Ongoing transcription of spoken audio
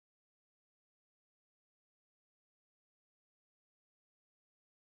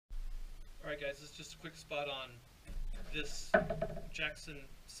Alright guys, this is just a quick spot on this Jackson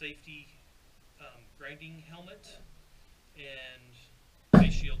safety grinding helmet and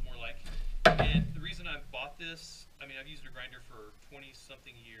face shield more like. And the reason I bought this, I mean I've used a grinder for 20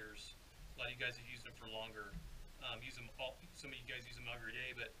 something years. A lot of you guys have used them for longer. Some of you guys use them every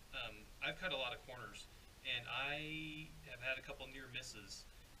day, but I've cut a lot of corners and I have had a couple near misses.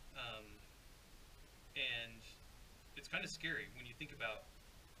 And it's kind of scary when you think about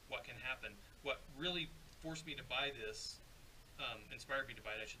what can happen. What really forced me to buy this, inspired me to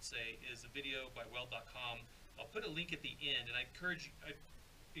buy it I should say, is a video by weld.com. I'll put a link at the end, and I encourage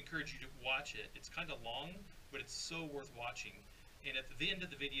you to watch it. It's kind of long, but it's so worth watching. And at the end of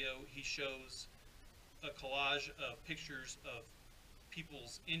the video, he shows a collage of pictures of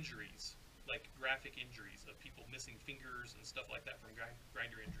people's injuries, like graphic injuries of people missing fingers and stuff like that from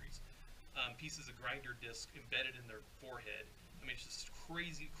grinder injuries. Pieces of grinder disc embedded in their forehead. I mean, it's just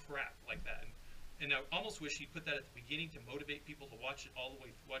crazy crap like that. And I almost wish he'd put that at the beginning to motivate people to watch it all the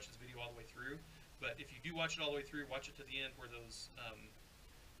way, watch this video all the way through. But if you do watch it all the way through, watch it to the end where those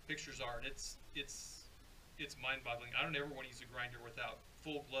pictures are, and it's mind-boggling. I don't ever want to use a grinder without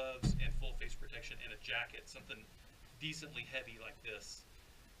full gloves and full face protection and a jacket, something decently heavy like this.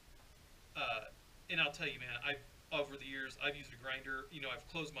 And I'll tell you, man, over the years, I've used a grinder. You know, I've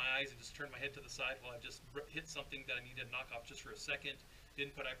closed my eyes and just turned my head to the side while I've just hit something that I needed to knock off just for a second.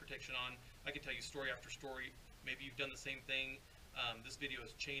 Didn't put eye protection on. I can tell you story after story. Maybe you've done the same thing. This video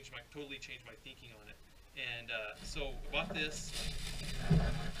has totally changed my thinking on it. And so I bought this.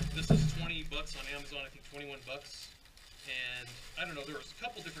 This is 20 bucks on Amazon. I think 21 bucks. And I don't know. There was a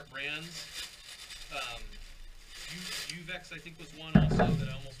couple different brands. Uvex I think was one also that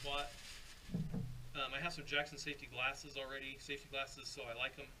I almost bought. I have some Jackson safety glasses already, so I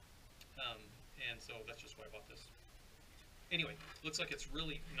like them, and so that's just why I bought this. Anyway, looks like it's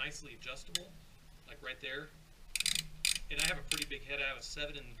really nicely adjustable, like right there. And I have a pretty big head. I have a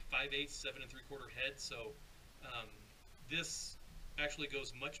 7 5/8, 7 3/4 head, so this actually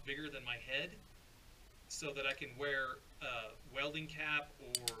goes much bigger than my head, so that I can wear a welding cap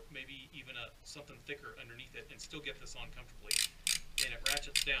or maybe even something thicker underneath it and still get this on comfortably. And it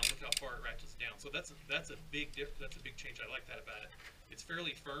ratchets down. Look how far it ratchets down. So that's a big change. I like that about it. It's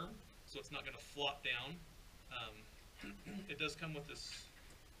fairly firm, so it's not going to flop down. It does come with this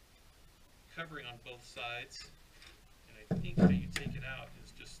covering on both sides, and I think how you take it out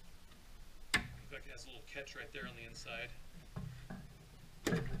is just, looks like it has a little catch right there on the inside.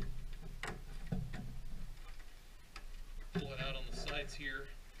 Pull it out on the sides here.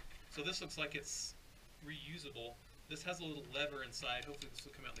 So this looks like it's reusable. This has a little lever inside. Hopefully this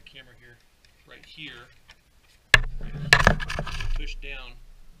will come out in the camera here. Right here. Push down,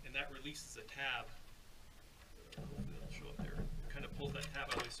 and that releases a tab. Hopefully that'll show up there. Kind of pulls that tab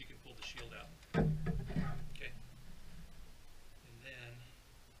out of the way so you can pull the shield out. Okay. And then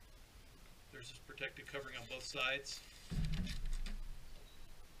there's this protective covering on both sides.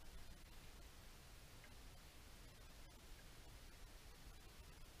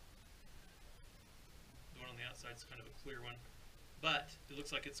 Outside is kind of a clear one, but it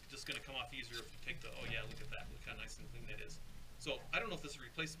looks like it's just going to come off easier if you take the, oh yeah, look at that, look how nice and clean that is. So I don't know if this is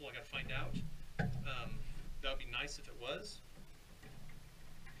replaceable. I got to find out. That would be nice if it was.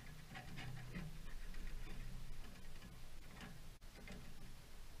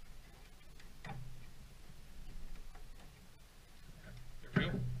 There we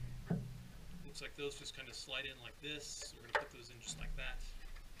go. Looks like those just kind of slide in like this. So we're going to put those in just like that.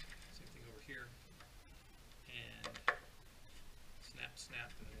 Same thing over here. And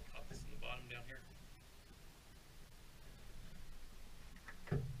snap, and then we'll pop this in the bottom down here.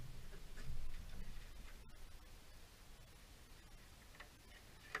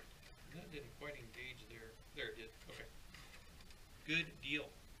 That didn't quite engage there. There it did. Okay. Good deal.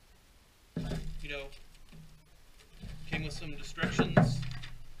 You know, came with some instructions.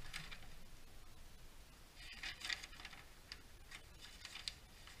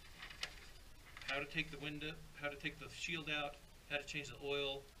 How to take the window, how to take the shield out, how to change the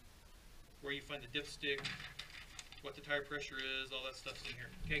oil, where you find the dipstick, what the tire pressure is, all that stuff's in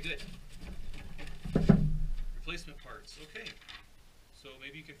here. Okay, good. Replacement parts. Okay. So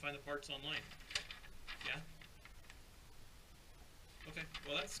maybe you can find the parts online. Yeah? Okay.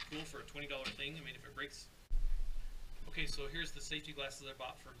 Well, that's cool for a $20 thing. I mean, if it breaks. Okay, so here's the safety glasses I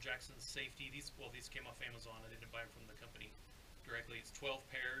bought from Jackson Safety. These came off Amazon. I didn't buy them from the company directly. It's 12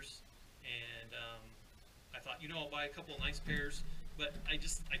 pairs. And I thought, you know, I'll buy a couple of nice pairs, but I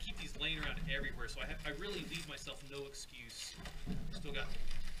keep these laying around everywhere, so I really leave myself no excuse. Still got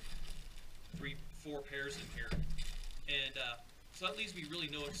 3-4 pairs in here, and so that leaves me really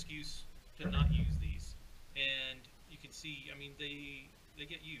no excuse to to not use these. And you can see, I mean, they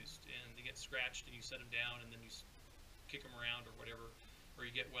get used and they get scratched, and you set them down and then you kick them around or whatever, or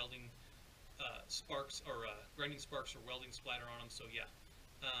you get welding sparks or grinding sparks or welding splatter on them. So yeah,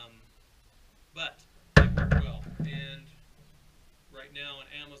 but they work well. And right now on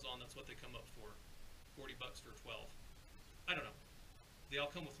Amazon, that's what they come up for, 40 bucks for 12. I don't know. They all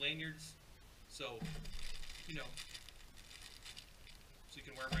come with lanyards, so you know, so you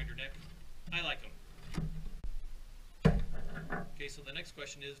can wear them around your neck. I like them. Okay, so the next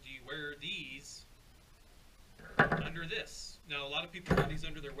question is, do you wear these under this? Now, a lot of people wear these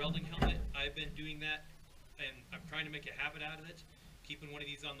under their welding helmet. I've been doing that, and I'm trying to make a habit out of it, keeping one of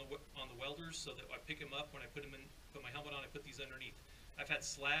these on the welders so that I pick them up when I put my helmet on. I put these underneath. I've had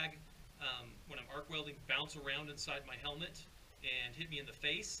slag when I'm arc welding bounce around inside my helmet and hit me in the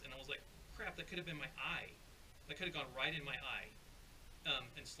face, and I was like, crap, that could have been my eye. That could have gone right in my eye.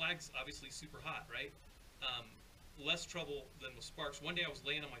 And slag's obviously super hot, right? Less trouble than with sparks. One day I was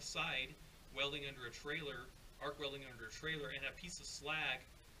laying on my side welding under a trailer, arc welding under a trailer, and a piece of slag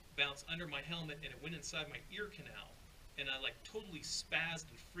bounced under my helmet and it went inside my ear canal. And I like totally spazzed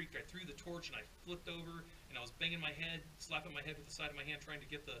and freaked. I threw the torch and I flipped over and I was banging my head, slapping my head with the side of my hand, trying to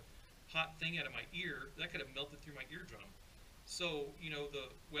get the hot thing out of my ear. That could have melted through my eardrum. So, you know,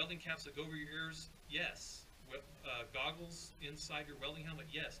 the welding caps that go over your ears, yes. Goggles inside your welding helmet,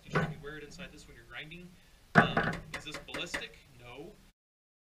 yes. Should you wear it inside this when you're grinding? Is this ballistic? No.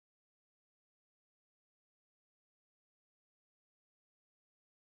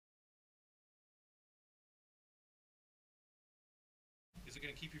 Is it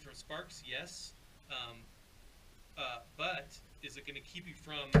going to keep you from sparks? Yes. But is it going to keep you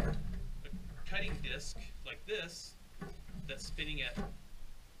from a cutting disc like this that's spinning at,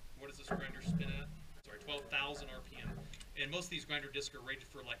 what does this grinder spin at? Sorry, 12,000 RPM. And most of these grinder discs are rated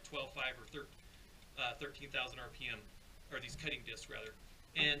for like 12.5 or 13,000 RPM, or these cutting discs rather.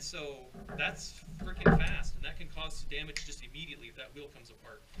 And so that's freaking fast, and that can cause damage just immediately if that wheel comes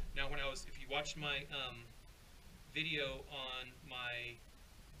apart. Now, if you watched my video on my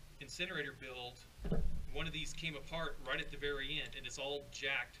incinerator build, one of these came apart right at the very end, and it's all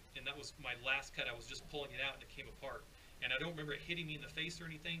jacked, and that was my last cut. I was just pulling it out, and it came apart. And I don't remember it hitting me in the face or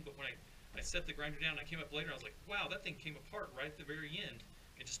anything, but when I set the grinder down, I came up later, and I was like, wow, that thing came apart right at the very end.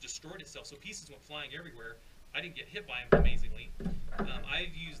 It just destroyed itself, so pieces went flying everywhere. I didn't get hit by them, amazingly.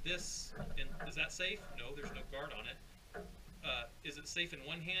 I've used this, and is that safe? No, there's no guard on it. Is it safe in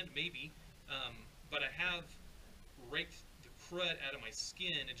one hand? Maybe. But I have raked the crud out of my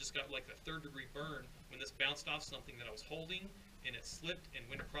skin and just got like a 3rd-degree burn when this bounced off something that I was holding, and it slipped and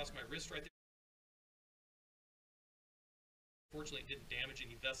went across my wrist right there. Fortunately, it didn't damage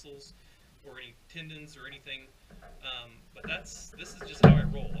any vessels or any tendons or anything, but this is just how I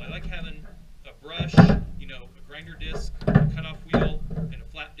roll. I like having a brush, you know, a grinder disc, a cutoff wheel, and a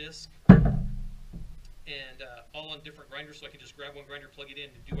flat disc, and all on different grinders, so I can just grab one grinder, plug it in,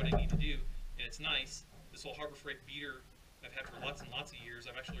 and do what I need to do, and it's nice. This old Harbor Freight beater I've had for lots and lots of years.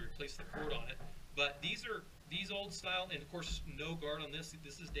 I've actually replaced the cord on it, but these old style, and of course no guard on this.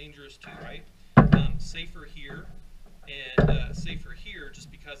 This is dangerous too, right? Safer here. And safer here, just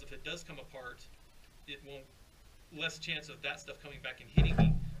because if it does come apart, it won't, less chance of that stuff coming back and hitting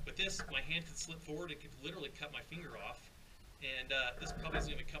me. But this, my hand could slip forward, it could literally cut my finger off, and this probably is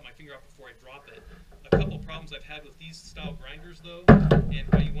going to cut my finger off before I drop it. A couple of problems I've had with these style grinders though, and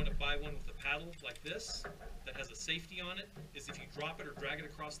why you want to buy one with a paddle like this, that has a safety on it, is if you drop it or drag it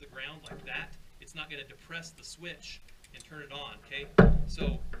across the ground like that, it's not going to depress the switch and turn it on, okay?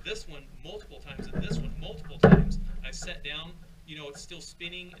 So this one multiple times, and this one multiple times, I've set down, you know, it's still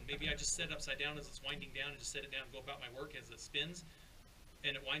spinning, and maybe I just set it upside down as it's winding down and just set it down and go about my work as it spins,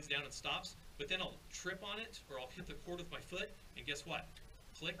 and it winds down and stops, but then I'll trip on it, or I'll hit the cord with my foot, and guess what?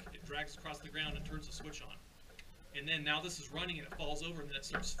 Click, it drags across the ground and turns the switch on. And then now this is running and it falls over, and then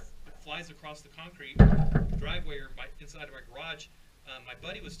it flies across the concrete driveway or inside of my garage. My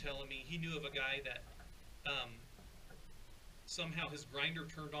buddy was telling me he knew of a guy that somehow his grinder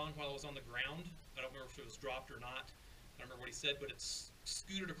turned on while I was on the ground. I don't remember if it was dropped or not. I don't remember what he said, but it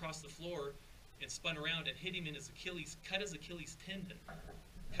scooted across the floor and spun around and hit him in his Achilles, cut his Achilles tendon,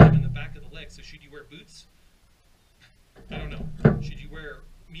 cut him in the back of the leg. So should you wear boots? I don't know. Should you wear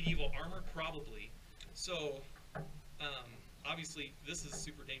medieval armor? Probably. So obviously this is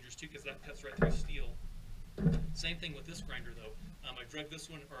super dangerous too, because that cuts right through steel. Same thing with this grinder though. I drug this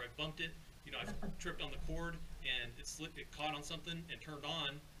one, or I bumped it. You know, I've tripped on the cord and it slipped, it caught on something and turned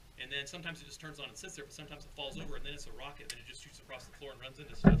on, and then sometimes it just turns on and sits there, but sometimes it falls over and then it's a rocket and it just shoots across the floor and runs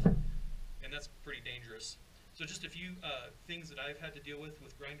into stuff, and that's pretty dangerous. So just a few things that I've had to deal with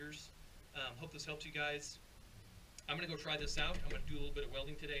grinders. Hope this helps you guys. I'm going to go try this out. I'm going to do a little bit of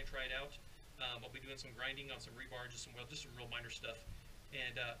welding today and try it out. I'll be doing some grinding on some rebar, just some real minor stuff.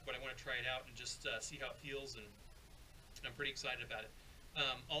 But I want to try it out and just see how it feels, and I'm pretty excited about it.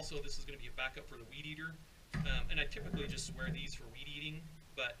 Also, this is going to be a backup for the weed eater. And I typically just wear these for weed eating,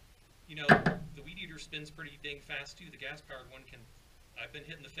 but you know, the weed eater spins pretty dang fast too. The gas-powered one can. I've been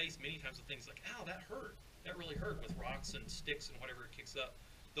hit in the face many times with things like, ow, that hurt. That really hurt, with rocks and sticks and whatever it kicks up.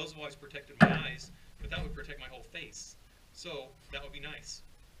 Those have always protected my eyes, but that would protect my whole face. So that would be nice.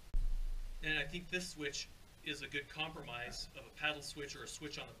 And I think this switch is a good compromise of a paddle switch or a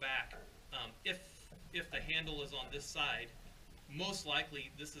switch on the back. If the handle is on this side, most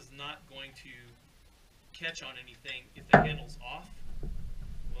likely this is not going to catch on anything if the handle's off.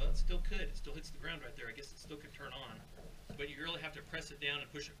 Well, it still could. It still hits the ground right there. I guess it still could turn on. But you really have to press it down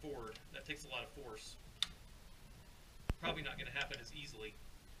and push it forward. That takes a lot of force. Probably not going to happen as easily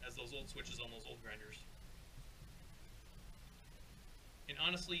as those old switches on those old grinders. And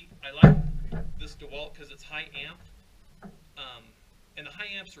honestly, I like this DeWalt because it's high amp. And the high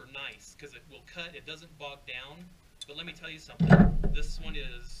amps are nice because it will cut. It doesn't bog down. But let me tell you something. This one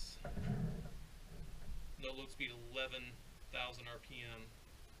is no load speed 11,000 RPM.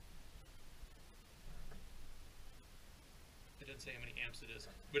 It didn't say how many amps it is,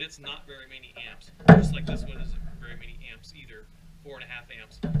 but it's not very many amps. Just like this one isn't very many amps either, 4.5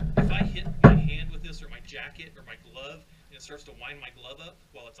 amps. If I hit my hand with this, or my jacket, or my glove, and it starts to wind my glove up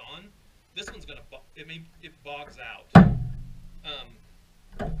while it's on, this one's gonna, it bogs out.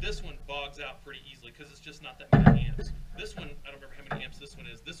 This one bogs out pretty easily because it's just not that many amps. This one, I don't remember how many amps this one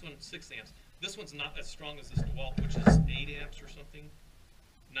is. This one's 6 amps. This one's not as strong as this DeWalt, which is 8 amps or something,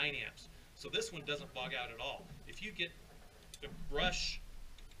 9 amps. So this one doesn't bog out at all. If you get a brush,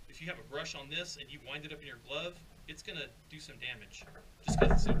 if you have a brush on this and you wind it up in your glove, it's going to do some damage just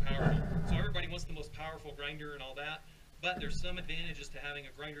because it's so powerful. So everybody wants the most powerful grinder and all that, but there's some advantages to having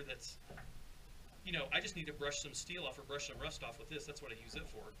a grinder that's, you know, I just need to brush some steel off or brush some rust off with this. That's what I use it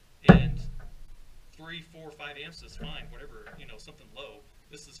for. And 3, 4, 5 amps is fine, whatever, you know, something low.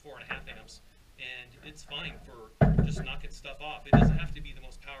 This is 4.5 amps, and it's fine for just knocking stuff off. It doesn't have to be the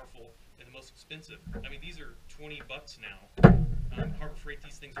most powerful and the most expensive. I mean, these are 20 bucks now. Harbor Freight,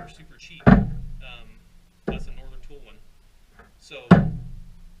 these things are super cheap. That's a Northern Tool one. So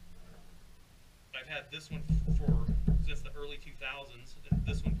I've had this one since the early 2000s, and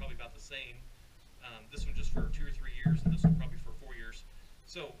this one probably about the same. This one just for 2 or 3 years, and this one probably for 4 years.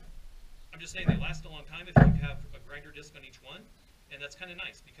 So I'm just saying they last a long time if you have a grinder disc on each one, and that's kind of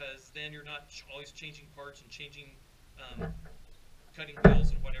nice because then you're not always changing parts and changing cutting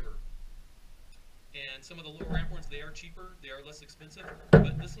wheels and whatever. And some of the lower amp ones, they are cheaper, they are less expensive,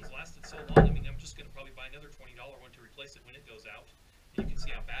 but this one's lasted so long. I mean, I'm just going to probably buy another $20 one to replace it when it goes out. And you can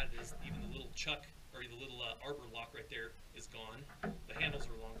see how bad it is. Even the little chuck, or the little arbor lock right there is gone. The handles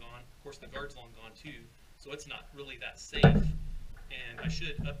are long gone. Of course, the guard's long gone too, so it's not really that safe. And I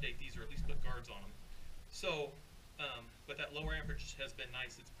should update these or at least put guards on them. So, but that lower amperage has been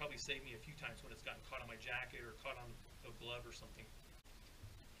nice. It's probably saved me a few times when it's gotten caught on my jacket or caught on a glove or something.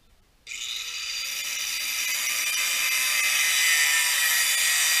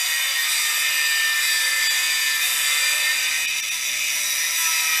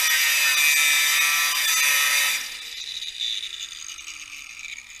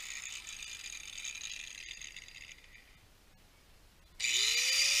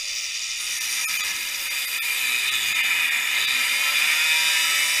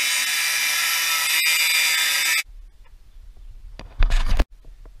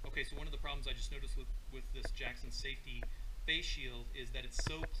 So one of the problems I just noticed with this Jackson Safety face shield is that it's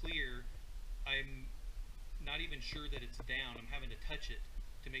so clear, I'm not even sure that it's down. I'm having to touch it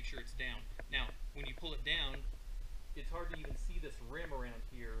to make sure it's down. Now, when you pull it down, it's hard to even see this rim around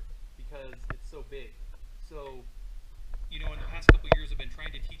here because it's so big. So, you know, in the past couple of years I've been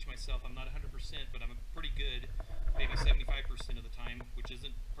trying to teach myself, I'm not 100%, but I'm pretty good, maybe 75% of the time, which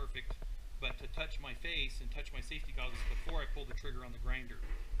isn't perfect, but to touch my face and touch my safety goggles before I pull the trigger on the grinder.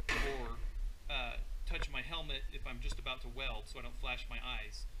 Or touch my helmet if I'm just about to weld so I don't flash my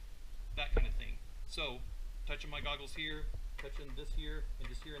eyes, that kind of thing. So touching my goggles here, touching this here, and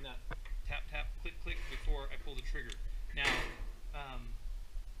just hearing that tap, tap, click, click before I pull the trigger. Now,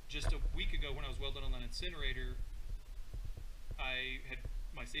 just a week ago when I was welding on that incinerator, I had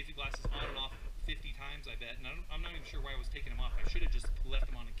my safety glasses on and off 50 times, I bet, and I'm not even sure why I was taking them off. I should have just left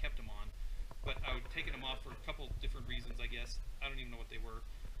them on and kept them on, but I would taken them off for a couple different reasons, I guess. I don't even know what they were.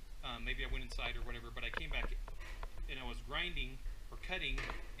 Maybe I went inside or whatever, but I came back and I was grinding or cutting,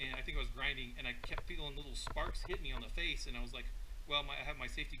 and I think I was grinding, and I kept feeling little sparks hit me on the face, and I was like, well, I have my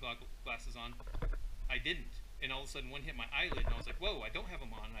safety glasses on. I didn't. And all of a sudden one hit my eyelid and I was like, whoa, I don't have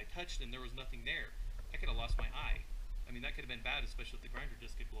them on. And I touched and there was nothing there. I could have lost my eye. I mean, that could have been bad, especially if the grinder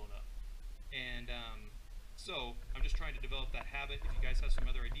disc had blown up. And so I'm just trying to develop that habit. If you guys have some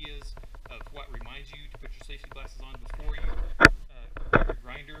other ideas of what reminds you to put your safety glasses on before you grab your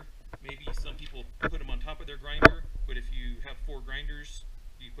grinder, maybe some people put them on top of their grinder, but if you have 4 grinders,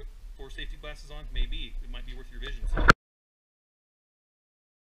 do you put 4 safety glasses on? Maybe. It might be worth your vision. So